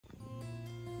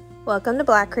Welcome to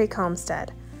Black Creek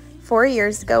Homestead. 4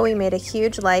 years ago, we made a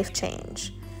huge life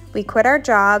change. We quit our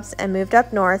jobs and moved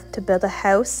up north to build a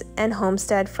house and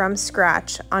homestead from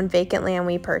scratch on vacant land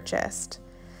we purchased.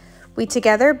 We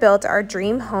together built our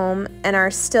dream home and are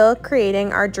still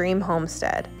creating our dream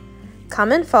homestead.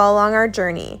 Come and follow along our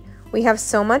journey. We have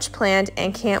so much planned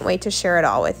and can't wait to share it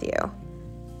all with you.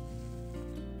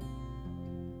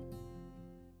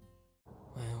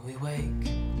 When we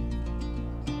wake,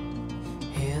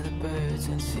 hear the birds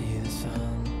and see the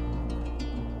sun.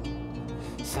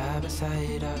 Side by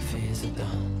side our fears are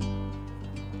done.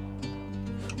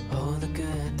 Oh, the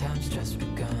good times just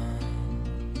begun.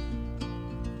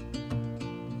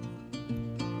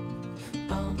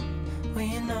 Oh,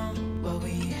 we know what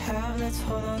we have, let's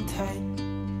hold on tight.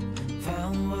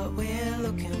 Found what we're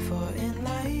looking for in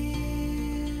life.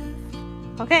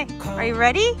 Okay, are you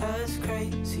ready?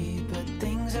 Crazy, but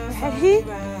things are Ready?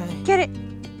 right. Get it.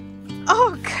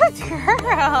 Oh, good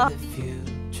girl. The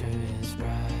future is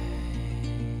bright.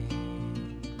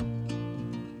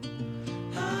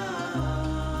 Oh,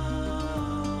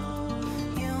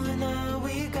 you and I,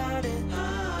 we got it.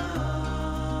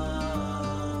 Oh,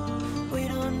 we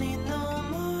don't need no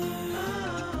more.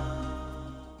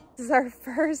 This is our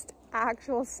first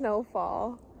actual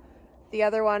snowfall. The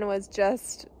other one was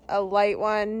just a light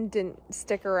one, didn't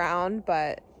stick around,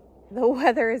 but the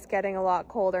weather is getting a lot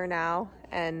colder now,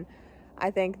 and I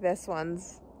think this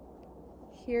one's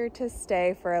here to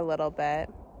stay for a little bit.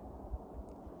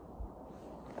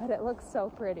 But it looks so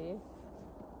pretty.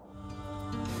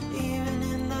 Even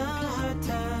in the hard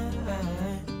times,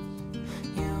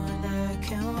 you and I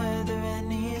can weather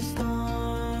any storm.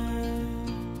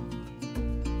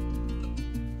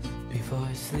 Before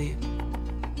I sleep,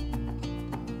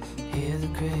 hear the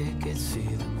crickets, see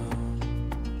the moon.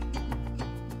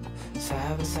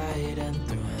 Side by side and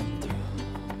through.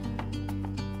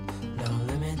 No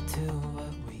limit to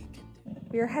what we can do.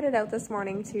 We are headed out this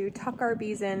morning to tuck our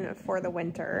bees in for the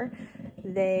winter.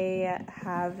 They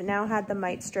have now had the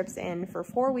mite strips in for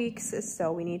 4 weeks,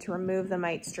 so we need to remove the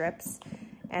mite strips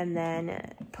and then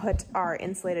put our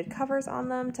insulated covers on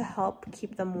them to help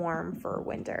keep them warm for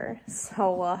winter.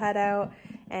 So we'll head out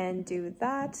and do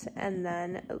that, and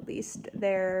then at least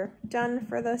they're done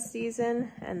for the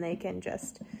season and they can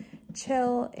just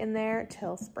chill in there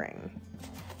till spring.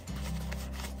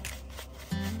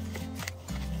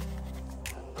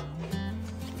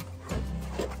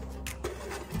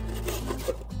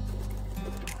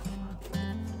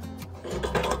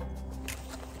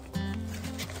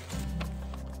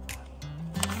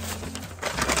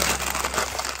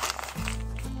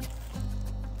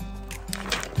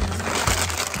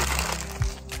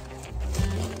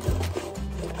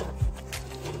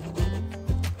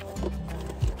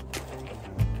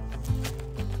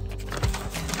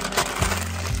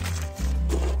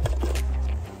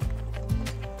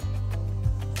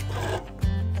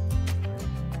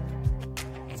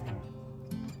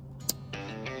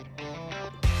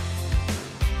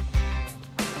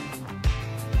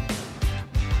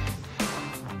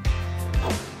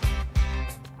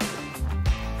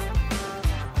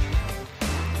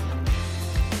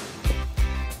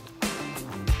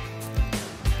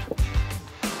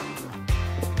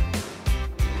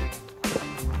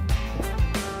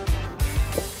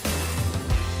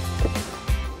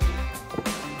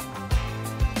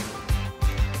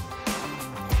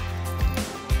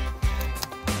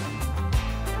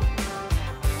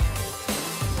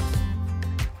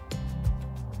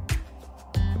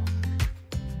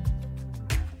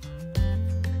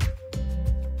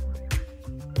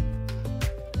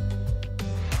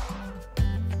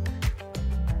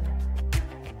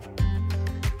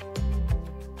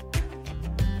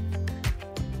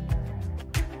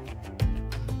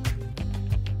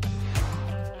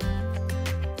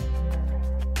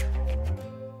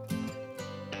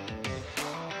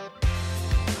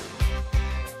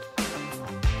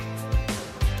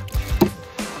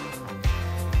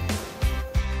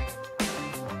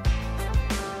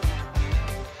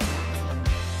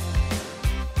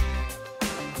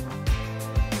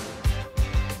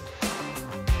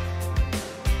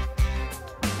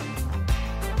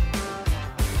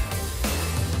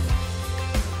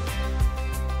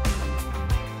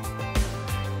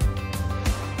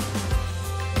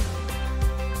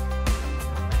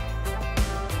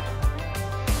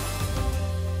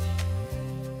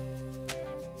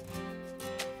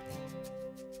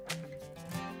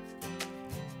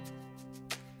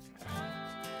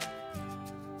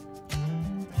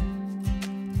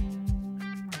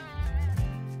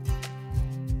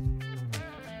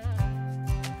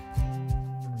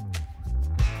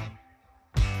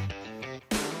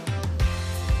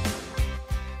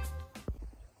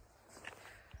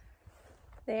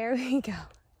 There we go.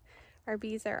 Our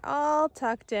bees are all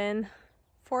tucked in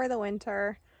for the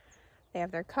winter. They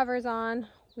have their covers on.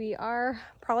 We are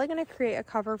probably going to create a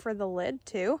cover for the lid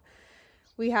too.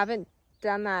 We haven't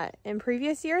done that in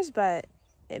previous years, but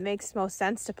it makes most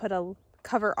sense to put a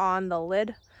cover on the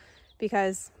lid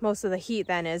because most of the heat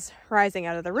then is rising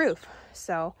out of the roof.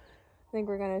 So I think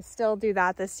we're going to still do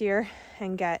that this year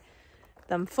and get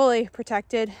them fully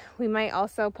protected. We might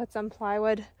also put some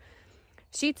plywood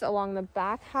sheets along the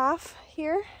back half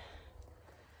here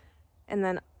and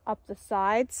then up the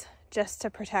sides just to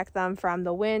protect them from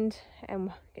the wind,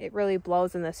 and it really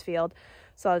blows in this field,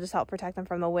 so I'll just help protect them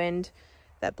from the wind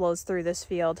that blows through this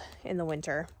field in the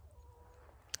winter.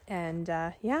 And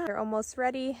yeah, they're almost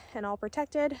ready and all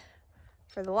protected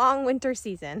for the long winter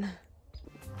season.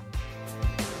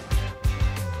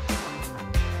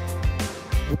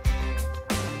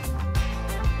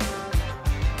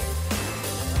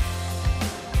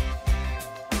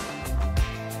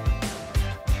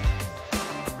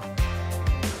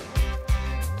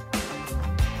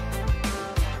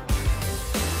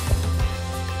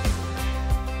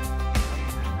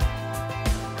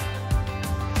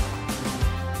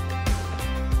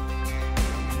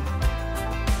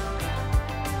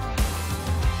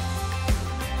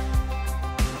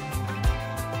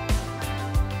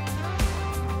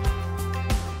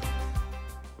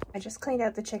 I just cleaned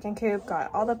out the chicken coop,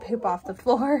 got all the poop off the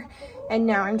floor, and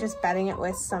now I'm just bedding it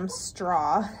with some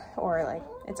straw, or like,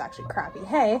 it's actually crappy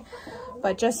hay,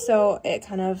 but just so it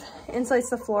kind of insulates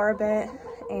the floor a bit.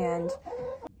 And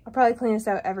I'll probably clean this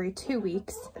out every 2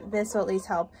 weeks. This will at least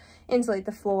help insulate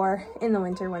the floor in the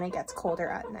winter when it gets colder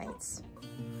at nights.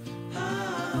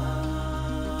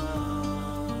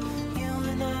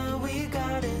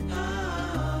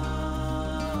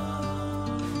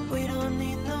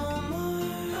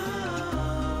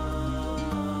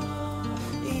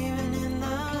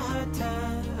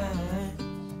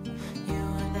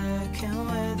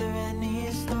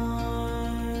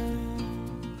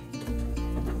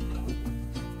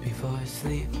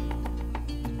 Sleep,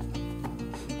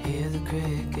 hear the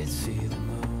crickets, see the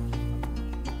moon,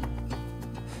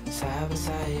 side by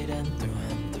side and through,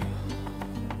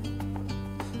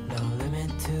 no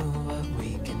limit to what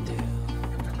we can do.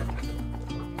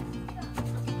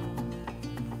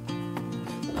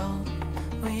 Oh,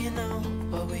 we know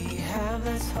what we have,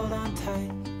 let's hold on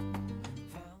tight.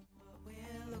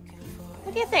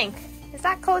 What do you think? Is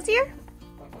that cozier?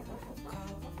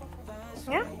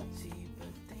 Yeah?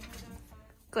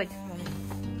 Good.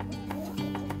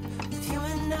 With you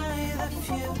and I, the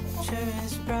future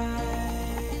is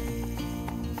bright.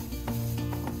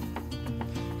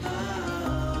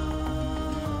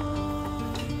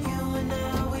 You and I,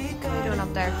 we got. What are you doing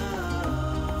up there?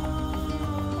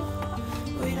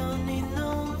 We don't need no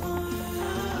more.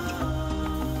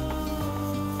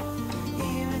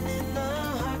 Even in the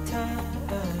hard time,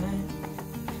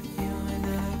 you and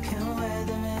I can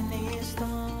weather any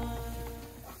storm.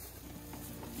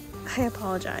 I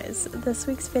apologize. This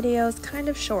week's video is kind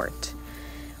of short.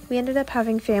 We ended up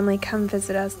having family come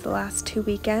visit us the last 2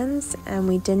 weekends and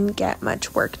we didn't get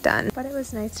much work done, but it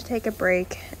was nice to take a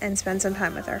break and spend some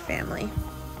time with our family.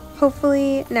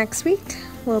 Hopefully next week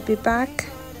we'll be back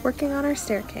working on our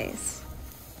staircase.